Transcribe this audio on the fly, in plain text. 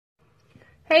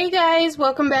Hey guys,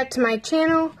 welcome back to my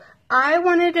channel. I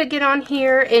wanted to get on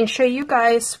here and show you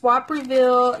guys swap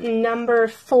reveal number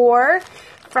 4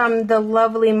 from the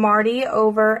lovely Marti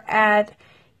over at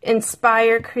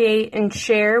Inspire, Create, and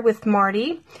Share with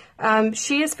Marti.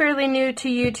 She is fairly new to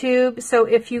YouTube, so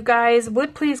if you guys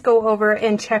would please go over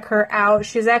and check her out.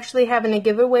 She's actually having a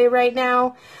giveaway right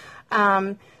now.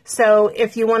 So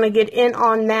if you want to get in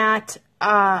on that,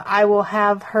 I will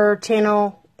have her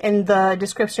channel in the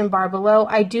description bar below.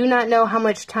 I do not know how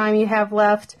much time you have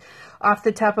left off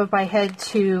the top of my head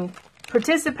to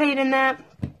participate in that.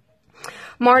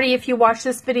 Marti, if you watch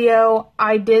this video,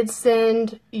 I did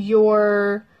send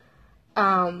your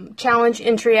challenge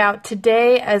entry out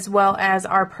today as well as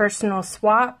our personal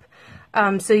swap.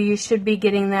 So you should be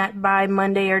getting that by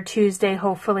Monday or Tuesday,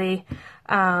 hopefully.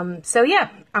 So yeah,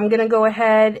 I'm going to go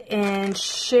ahead and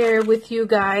share with you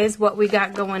guys what we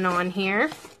got going on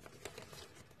here.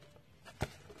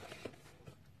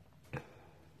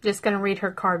 Just going to read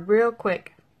her card real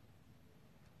quick.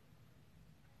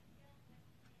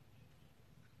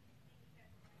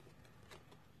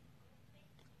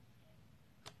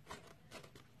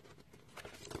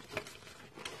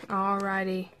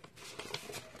 Alrighty.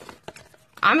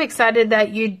 I'm excited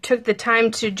that you took the time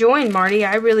to join, Marti.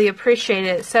 I really appreciate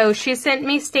it. So she sent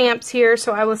me stamps here,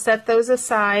 so I will set those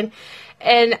aside.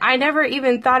 And I never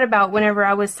even thought about, whenever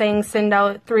I was saying send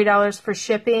out $3 for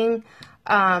shipping,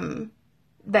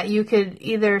 that you could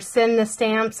either send the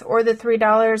stamps or the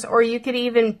 $3, or you could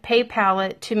even PayPal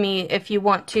it to me if you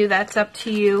want to. That's up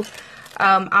to you.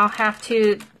 I'll have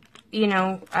to,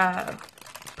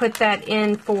 put that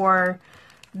in for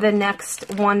the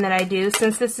next one that I do.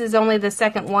 Since this is only the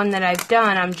second one that I've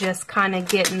done, I'm just kind of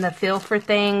getting the feel for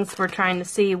things. We're trying to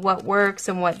see what works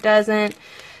and what doesn't.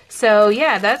 So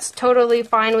yeah, that's totally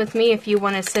fine with me if you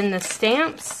want to send the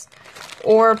stamps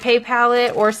or PayPal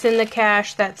it or send the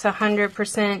cash. That's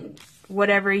 100%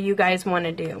 whatever you guys want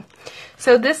to do.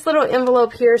 So this little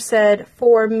envelope here said,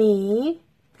 for me,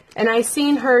 and I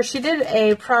seen her, she did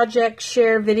a project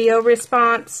share video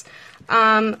response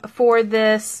for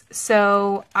this,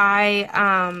 so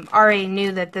I already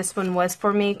knew that this one was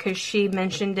for me because she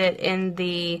mentioned it in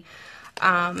the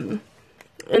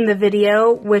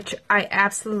video, which I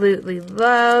absolutely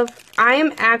love. I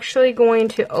am actually going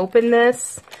to open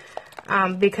this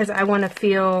because I want to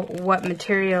feel what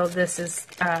material this is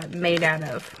made out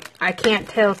of. I can't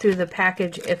tell through the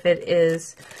package if it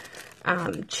is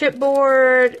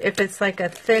chipboard, if it's like a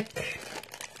thick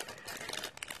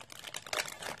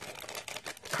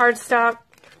cardstock,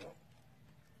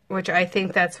 which I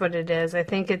think that's what it is. I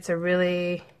think it's a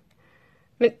really...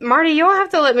 Marti, you'll have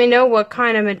to let me know what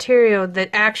kind of material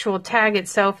the actual tag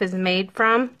itself is made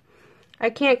from. I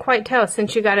can't quite tell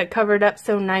since you got it covered up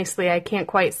so nicely. I can't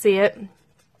quite see it.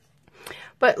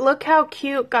 But look how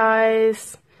cute,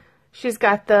 guys. She's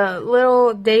got the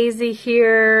little daisy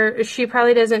here. She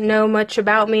probably doesn't know much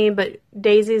about me, but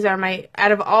daisies are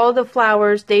out of all the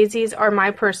flowers, daisies are my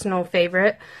personal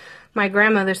favorite. My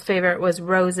grandmother's favorite was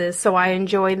roses, so I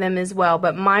enjoy them as well.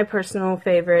 But my personal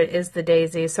favorite is the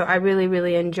daisy, so I really,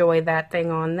 really enjoy that thing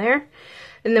on there.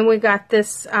 And then we got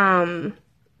this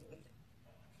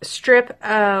strip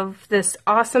of this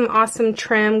awesome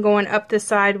trim going up the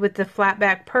side with the flat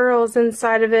back pearls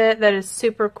inside of it. That is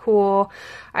super cool.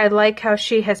 I like how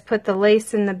she has put the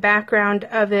lace in the background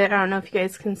of it. I don't know if you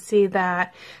guys can see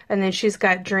that. And then she's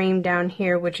got Dream down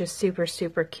here, which is super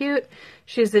cute.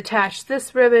 She's attached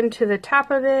this ribbon to the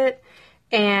top of it.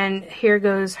 And here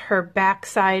goes her back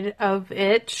side of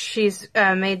it. She's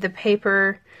made the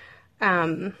paper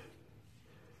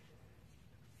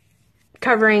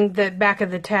covering the back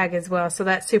of the tag as well, so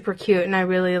that's super cute. And I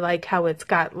really like how it's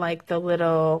got like the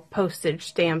little postage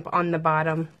stamp on the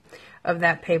bottom of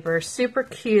that paper. Super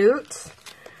cute.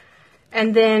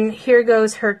 And then here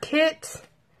goes her kit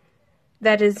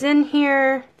that is in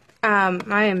here. I'm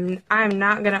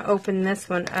not gonna open this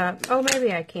one up. Oh,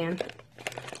 maybe I can.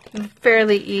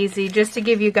 Fairly easy, just to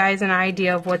give you guys an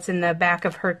idea of what's in the back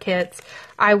of her kits.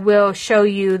 I will show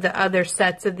you the other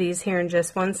sets of these here in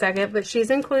just one second, but she's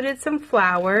included some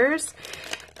flowers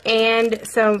and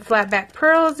some flat back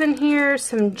pearls in here,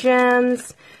 some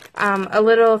gems, a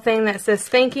little thing that says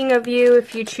thanking of you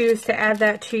if you choose to add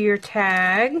that to your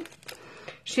tag.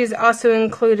 She's also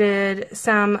included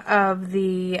some of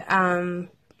the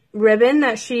ribbon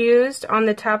that she used on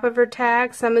the top of her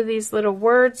tag, some of these little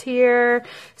words here,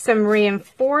 some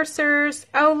reinforcers.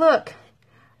 Oh, look.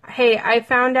 Hey, I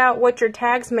found out what your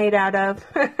tag's made out of.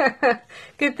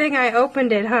 Good thing I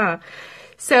opened it, huh?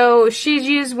 So she's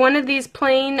used one of these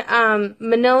plain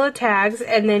manila tags,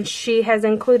 and then she has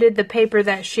included the paper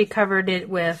that she covered it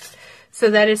with. So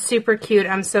that is super cute.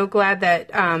 I'm so glad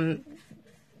that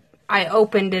I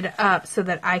opened it up so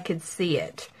that I could see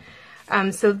it.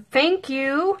 So thank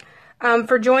you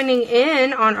for joining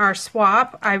in on our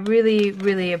swap. I really,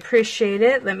 really appreciate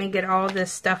it. Let me get all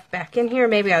this stuff back in here.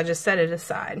 Maybe I'll just set it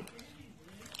aside.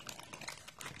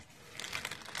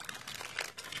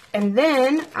 And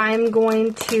then I'm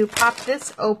going to pop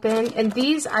this open. And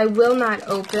these I will not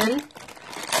open.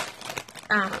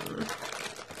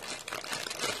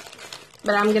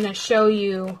 But I'm going to show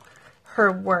you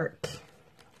her work.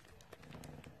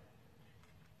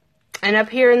 And up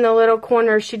here in the little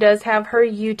corner, she does have her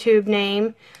YouTube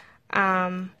name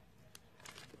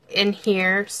in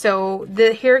here. So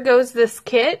here goes this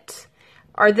kit,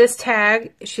 or this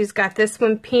tag. She's got this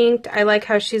one pinked. I like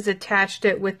how she's attached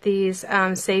it with these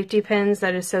safety pins.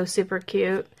 That is so super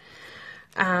cute.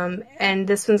 And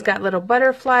this one's got little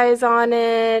butterflies on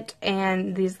it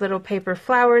and these little paper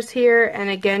flowers here. And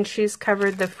again, she's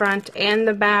covered the front and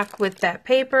the back with that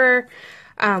paper.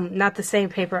 Not the same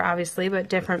paper, obviously, but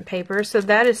different paper. So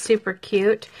that is super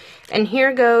cute. And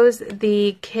here goes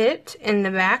the kit in the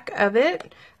back of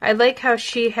it. I like how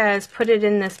she has put it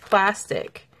in this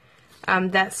plastic.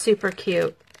 That's super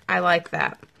cute. I like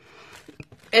that.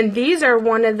 And these are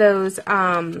one of those,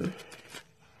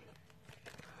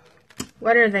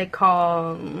 what are they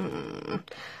called?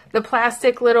 The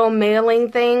plastic little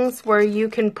mailing things where you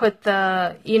can put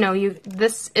the,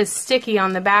 this is sticky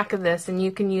on the back of this and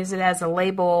you can use it as a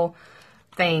label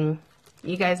thing.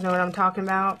 You guys know what I'm talking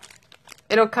about?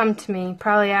 It'll come to me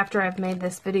probably after I've made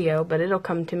this video, but it'll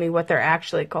come to me what they're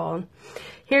actually called.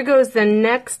 Here goes the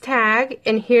next tag,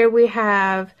 and here we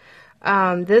have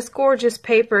this gorgeous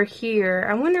paper here.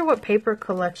 I wonder what paper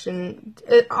collection.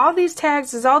 All these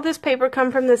tags, does all this paper come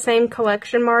from the same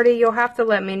collection, Marty? You'll have to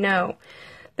let me know.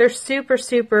 They're super,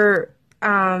 super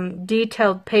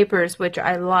detailed papers, which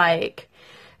I like.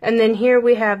 And then here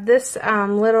we have this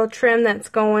little trim that's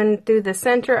going through the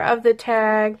center of the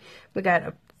tag. We got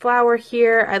a flower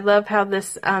here. I love how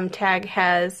this tag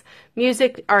has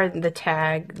music, or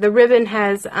the ribbon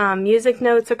has music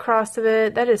notes across of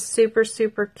it. That is super,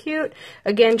 super cute.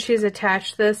 Again, she's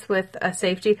attached this with a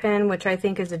safety pin, which I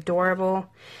think is adorable.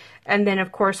 And then,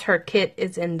 of course, her kit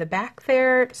is in the back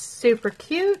there. Super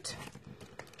cute.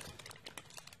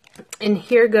 And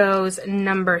here goes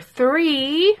number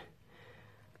 3.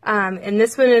 And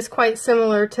this one is quite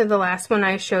similar to the last one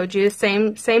I showed you.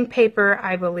 Same paper,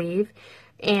 I believe.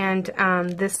 And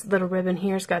this little ribbon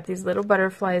here's got these little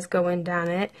butterflies going down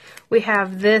it. We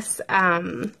have this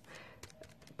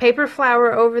paper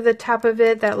flower over the top of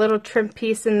it. That little trim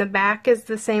piece in the back is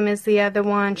the same as the other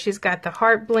one. She's got the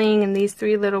heart bling and these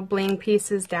 3 little bling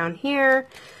pieces down here.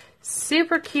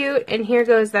 Super cute. And here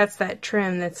goes, that's that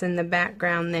trim that's in the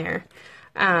background there.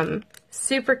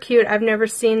 Super cute. I've never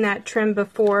seen that trim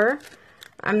before.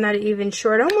 I'm not even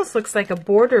sure. It almost looks like a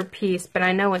border piece, but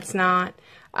I know it's not.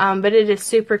 But it is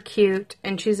super cute,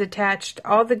 and she's attached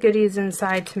all the goodies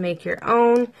inside to make your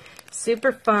own.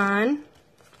 Super fun.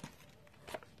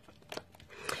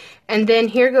 And then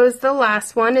here goes the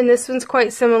last one, and this one's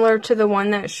quite similar to the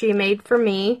one that she made for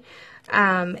me.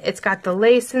 It's got the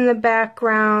lace in the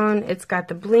background. It's got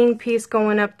the bling piece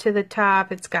going up to the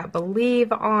top. It's got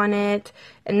Believe on it.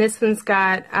 And this one's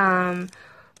got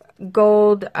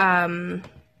gold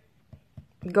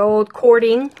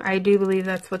cording. I do believe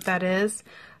that's what that is.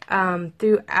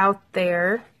 Throughout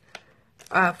there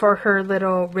for her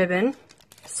little ribbon.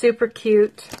 Super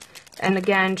cute. And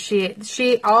again,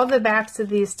 all the backs of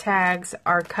these tags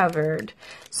are covered.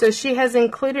 So she has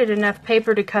included enough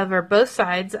paper to cover both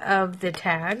sides of the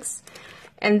tags.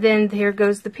 And then here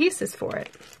goes the pieces for it.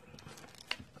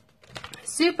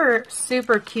 Super,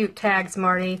 super cute tags,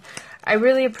 Marty. I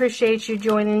really appreciate you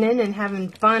joining in and having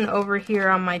fun over here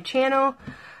on my channel.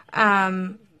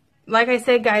 Like I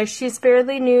said, guys, she's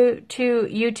fairly new to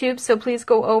YouTube, so please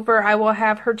go over. I will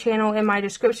have her channel in my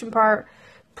description part.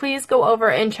 Please go over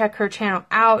and check her channel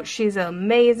out. She's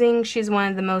amazing. She's one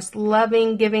of the most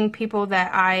loving, giving people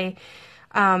that I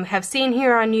have seen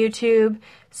here on YouTube.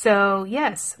 So,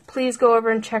 yes, please go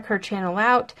over and check her channel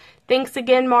out. Thanks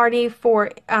again, Marty,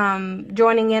 for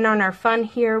joining in on our fun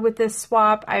here with this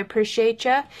swap. I appreciate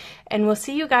you, and we'll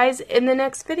see you guys in the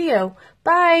next video.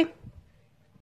 Bye!